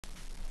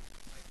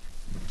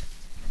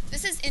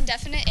This is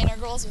indefinite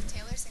integrals with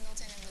Taylor,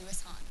 Singleton, and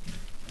Lewis Hahn.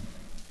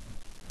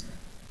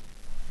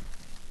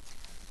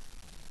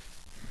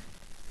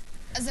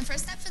 As the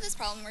first step for this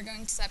problem, we're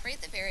going to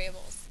separate the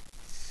variables.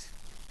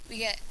 We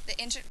get the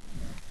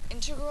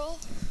integral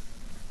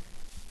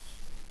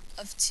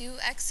of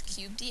 2x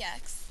cubed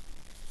dx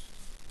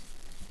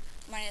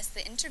minus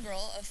the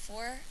integral of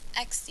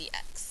 4x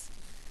dx.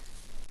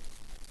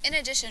 In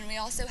addition, we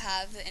also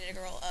have the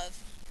integral of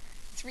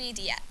 3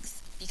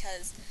 dx,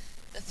 because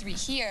the 3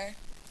 here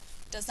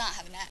does not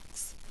have an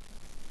x.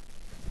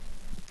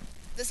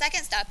 The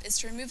second step is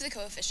to remove the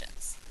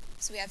coefficients.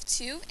 So we have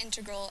 2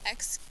 integral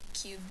x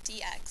cubed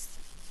dx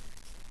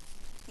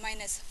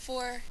minus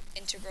 4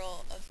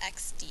 integral of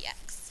x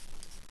dx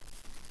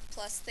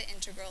plus the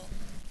integral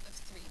of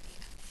 3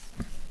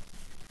 dx.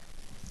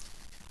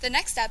 The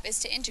next step is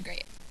to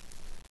integrate.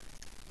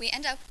 We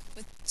end up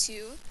with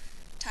 2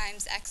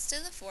 times x to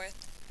the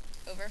 4th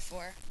over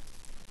 4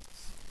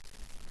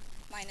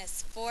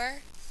 minus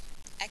 4x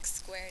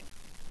squared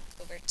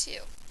over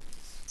 2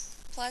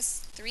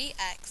 plus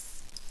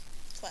 3x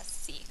plus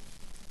c.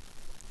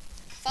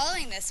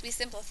 Following this, we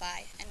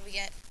simplify and we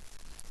get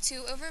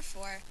 2 over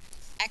 4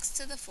 x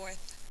to the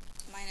 4th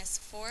minus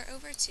 4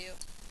 over 2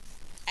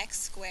 x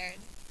squared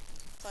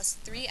plus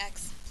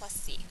 3x plus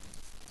c.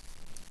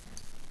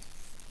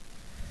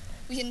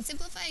 We can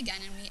simplify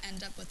again and we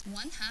end up with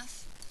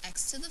 1/2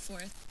 x to the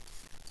 4th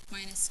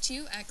minus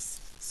 2x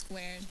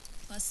squared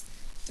plus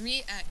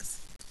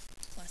 3x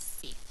plus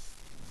c.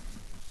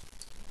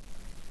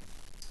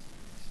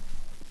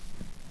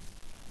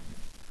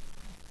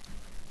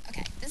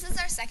 Okay, this is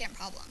our second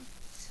problem.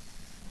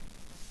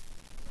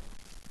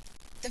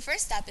 The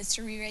first step is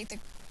to rewrite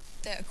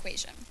the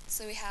equation.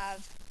 So we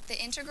have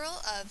the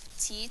integral of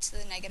t to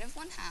the negative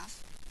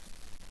 1/2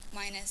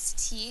 minus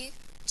t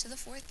to the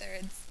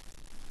 4/3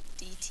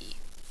 dt.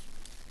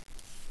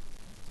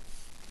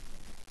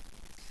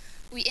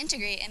 We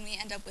integrate and we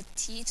end up with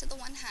t to the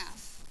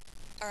 1/2,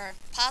 or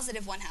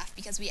positive 1/2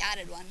 because we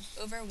added 1,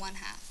 over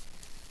 1/2.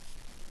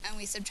 And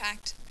we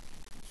subtract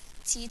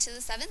t to the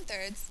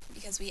 7/3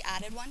 because we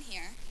added 1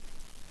 here,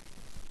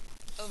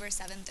 over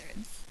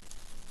 7/3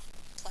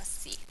 plus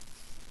c.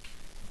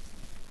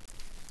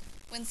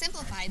 When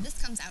simplified,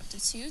 this comes out to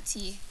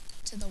 2t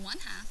to the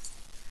 1/2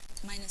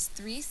 minus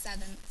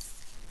 3/7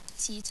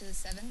 t to the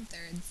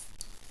 7/3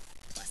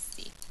 plus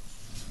c.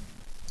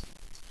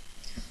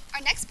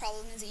 Our next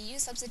problem is a u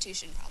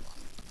substitution problem.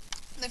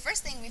 The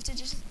first thing we have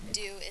to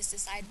do is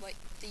decide what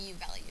the u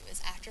value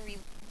is after we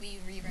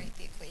rewrite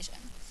the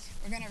equation.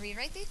 We're going to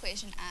rewrite the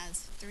equation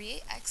as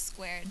 3x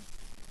squared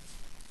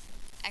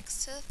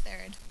x to the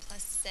 3rd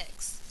plus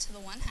 6 to the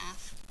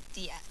 1/2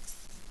 dx.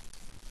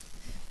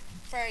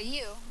 For our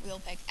u, we'll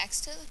pick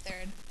x to the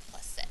 3rd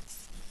plus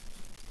 6.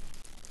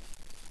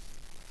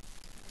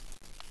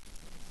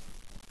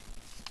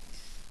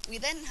 We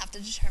then have to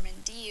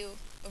determine du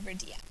over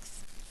dx.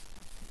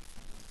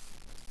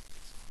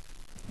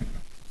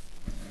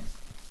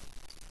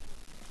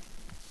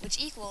 Which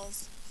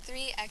equals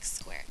 3x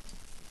squared.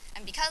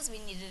 And because we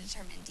need to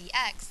determine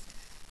dx,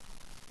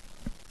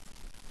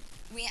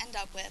 we end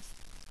up with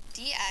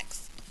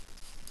dx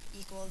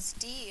equals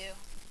du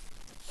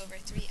over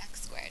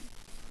 3x squared.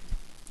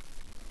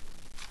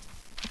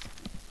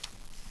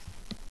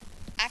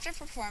 After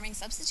performing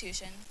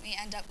substitution, we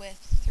end up with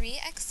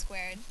 3x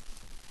squared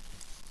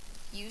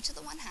u to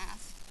the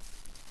 1/2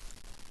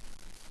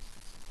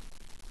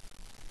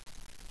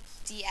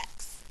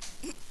 dx.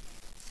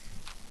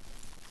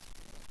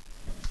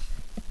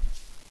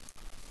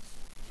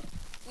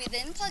 We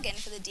then plug in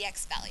for the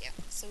dx value.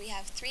 So we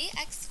have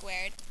 3x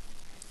squared,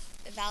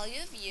 the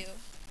value of u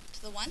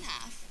to the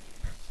 1/2,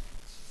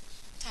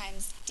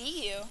 times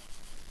du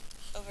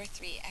over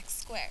 3x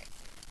squared.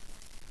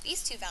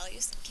 These two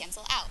values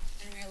cancel out,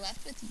 and we're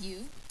left with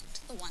u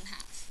to the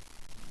 1/2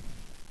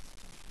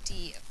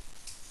 du.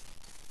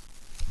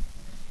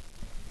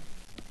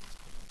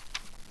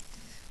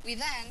 We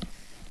then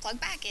plug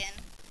back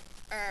in,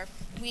 or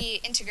we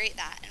integrate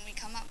that, and we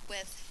come up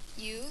with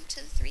u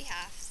to the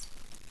 3/2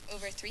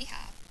 over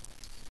 3/2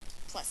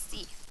 plus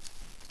c.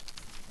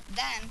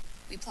 Then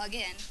we plug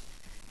in,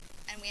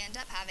 and we end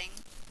up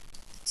having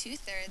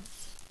 2/3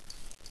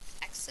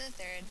 x to the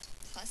 3rd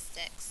plus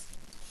 6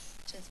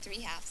 to the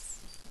 3/2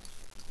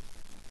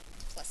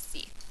 plus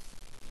c.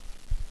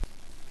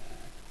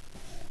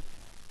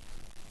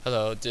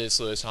 Hello, this is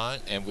Lewis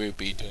Hahn, and we'll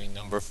be doing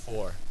number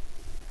 4.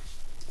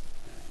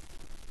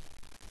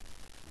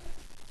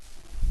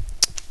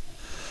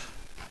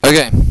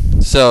 Okay,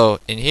 so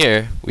in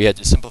here we had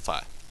to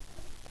simplify.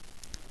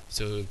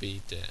 So it would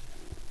be the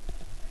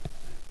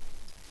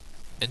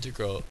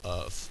integral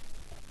of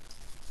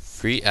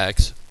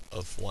 3x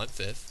of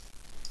 1/5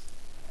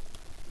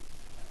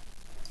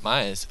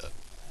 minus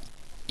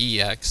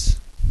ex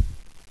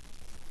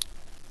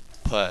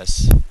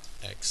plus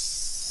x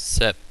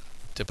set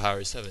to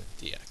power 7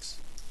 dx.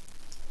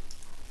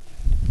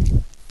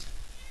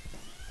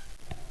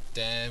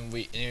 Then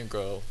we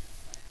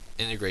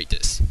integrate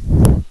this.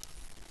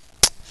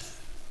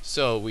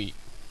 So we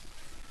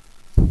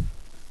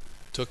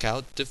took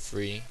out the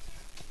 3,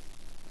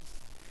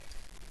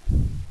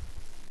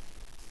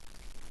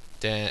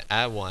 then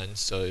add 1,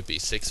 so it'd be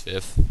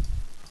 6/5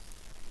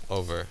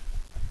 over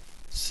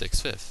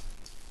 6/5,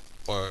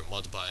 or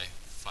multiply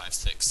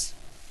 5/6.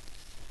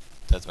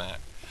 Doesn't matter.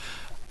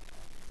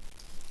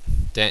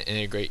 Then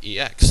integrate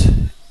EX.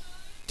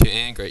 To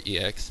integrate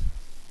EX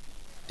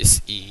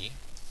is E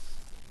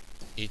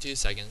to the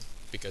second,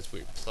 because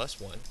we're plus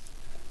 1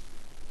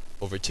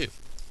 over 2.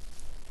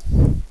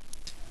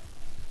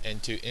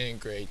 And to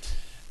integrate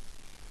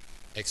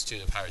x to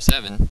the power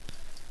 7,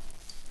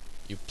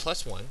 you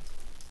plus 1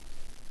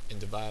 and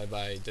divide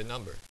by the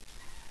number.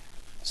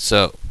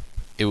 So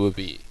it would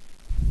be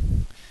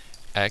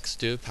x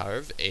to the power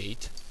of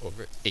 8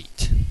 over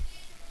 8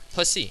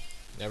 plus c.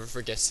 Never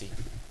forget c.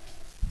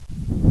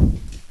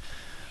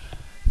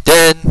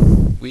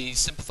 Then we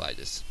simplify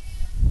this.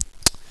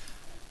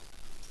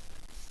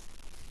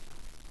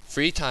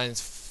 3 times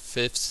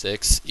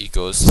 5/6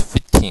 equals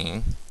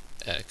 15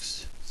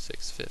 x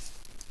 6/5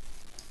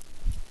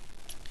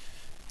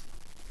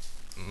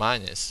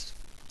 minus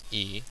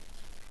e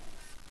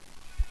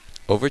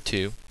over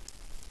 2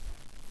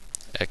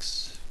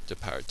 x to the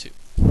power 2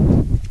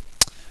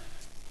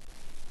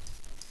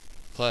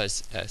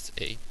 plus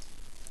s8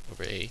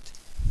 over 8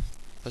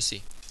 plus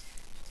c.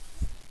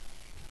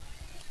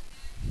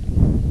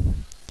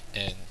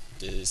 And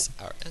this is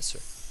our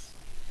answer.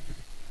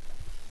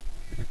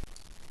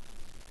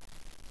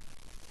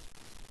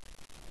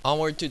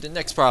 Onward to the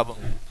next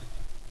problem.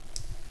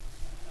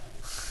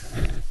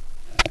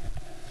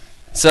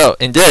 So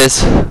in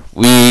this,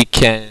 we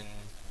can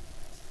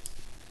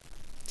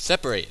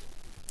separate.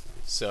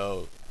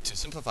 So to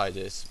simplify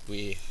this,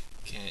 we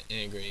can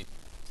integrate.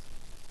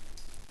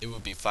 It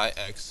would be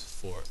 5x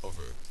 4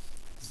 over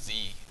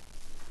z.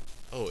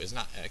 Oh, it's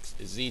not x,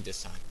 it's z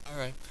this time.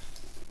 Alright.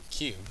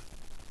 Cube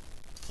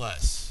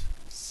plus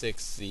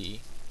 6z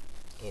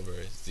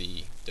over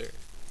z third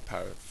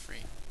power of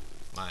 3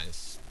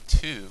 minus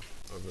 2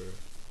 over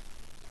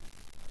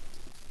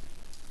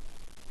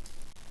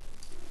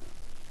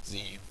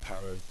z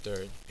power of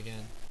third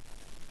again.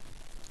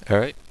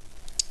 Alright.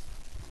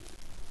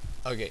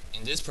 Okay,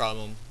 in this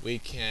problem, we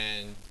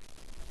can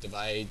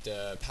divide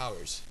the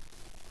powers.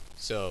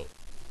 So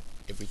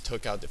if we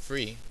took out the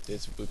 3,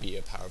 this would be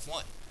a power of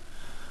 1.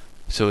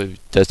 So it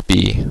would just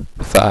be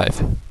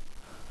 5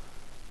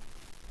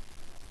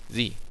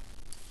 z.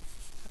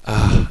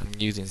 I'm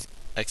using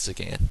x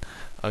again.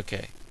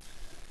 Okay.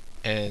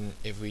 And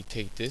if we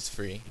take this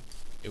 3,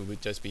 it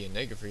would just be a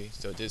 -3,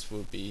 so this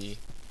would be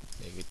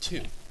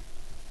 -2.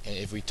 And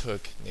if we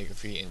took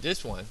 -3 in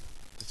this one,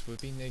 this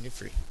would be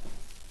 -3.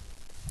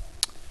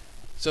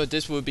 So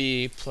this would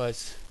be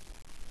plus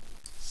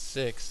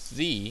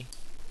 6z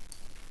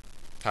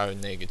power of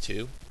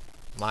 -2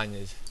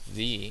 minus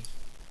z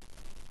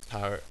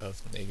power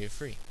of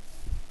 -3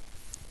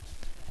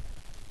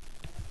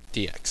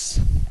 dx.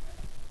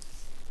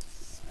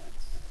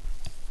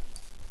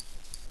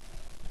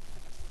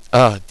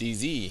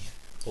 dz,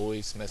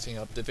 always messing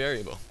up the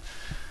variable.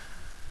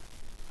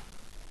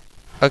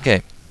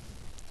 Okay,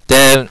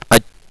 then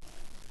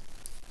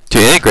to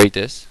integrate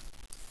this,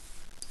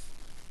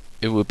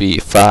 it would be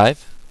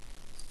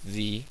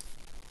 5z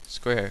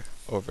squared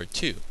over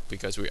 2,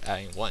 because we're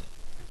adding 1,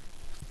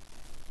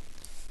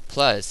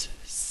 plus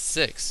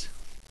 6z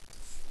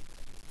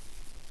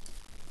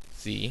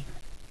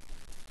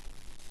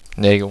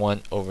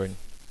 -1 over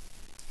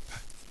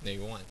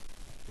 -1.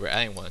 We're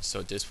adding 1,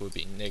 so this would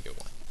be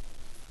 -1.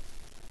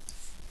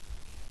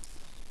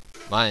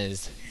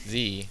 Minus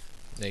z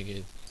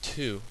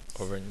 -2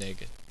 over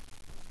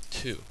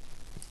 -2.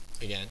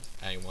 Again,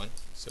 adding 1,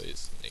 so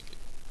it's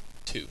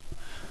 -2.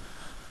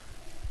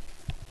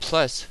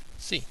 Plus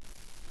c.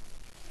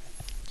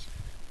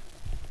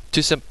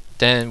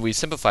 Then we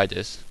simplify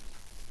this.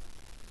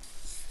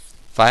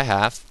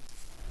 5/2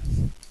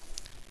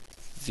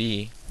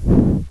 z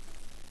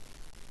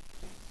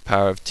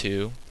power of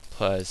 2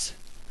 plus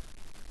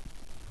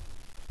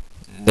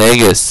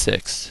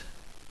 -6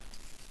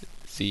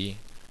 z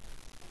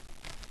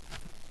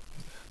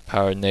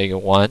power of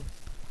 -1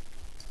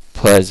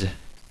 plus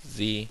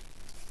z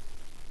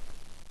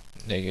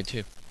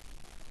 -2.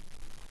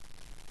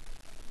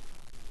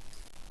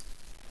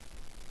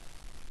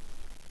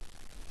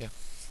 Yeah,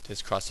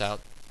 just cross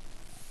out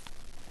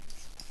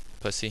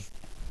plus c.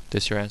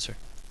 This is your answer.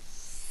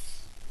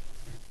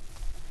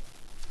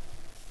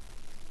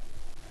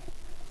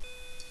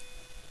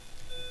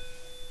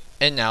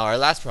 And now our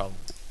last problem.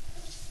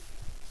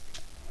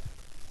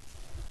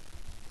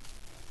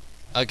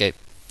 Okay.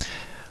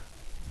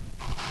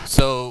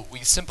 So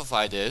we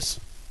simplify this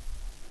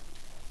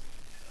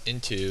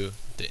into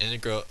the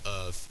integral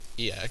of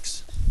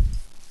ex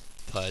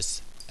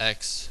plus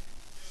x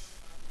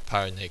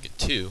power of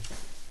 -2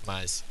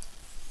 minus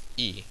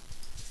e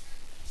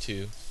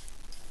to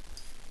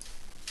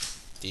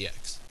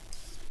dx.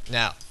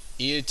 Now,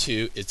 e to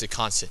 2 is a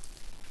constant.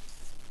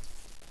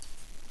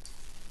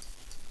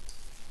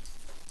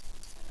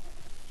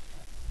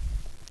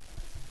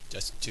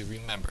 Just to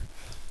remember.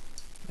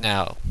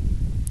 Now,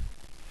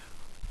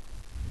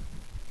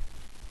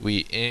 we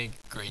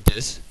integrate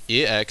this.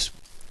 E of x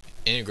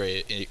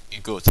integrated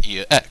equals e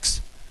of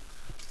x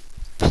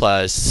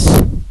plus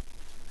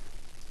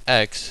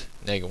x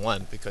negative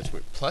 1 because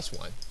we're plus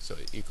 1, so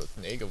it equals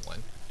negative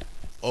 1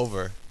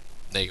 over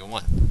negative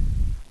 1.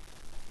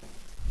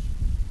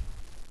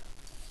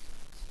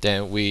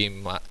 Then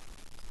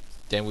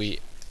we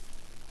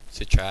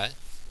subtract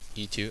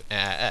e2 and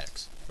add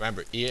x.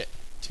 Remember, e2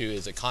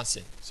 is a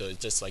constant, so it's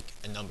just like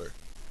a number.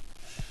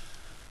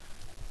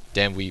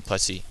 Then we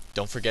plus c.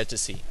 Don't forget the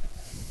c.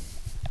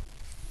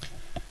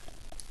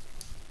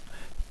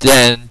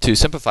 Then to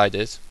simplify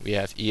this, we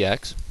have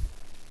ex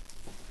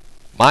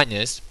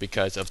minus,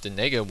 because of the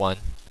negative 1,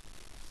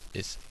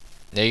 is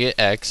negative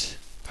x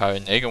power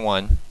negative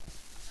 1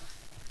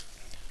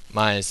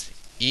 minus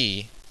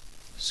e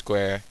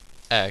square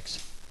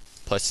x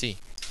plus c.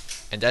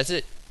 And that's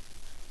it.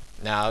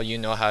 Now you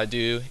know how to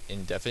do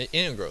indefinite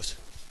integrals.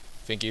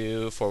 Thank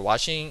you for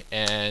watching,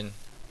 and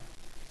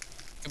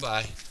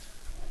goodbye.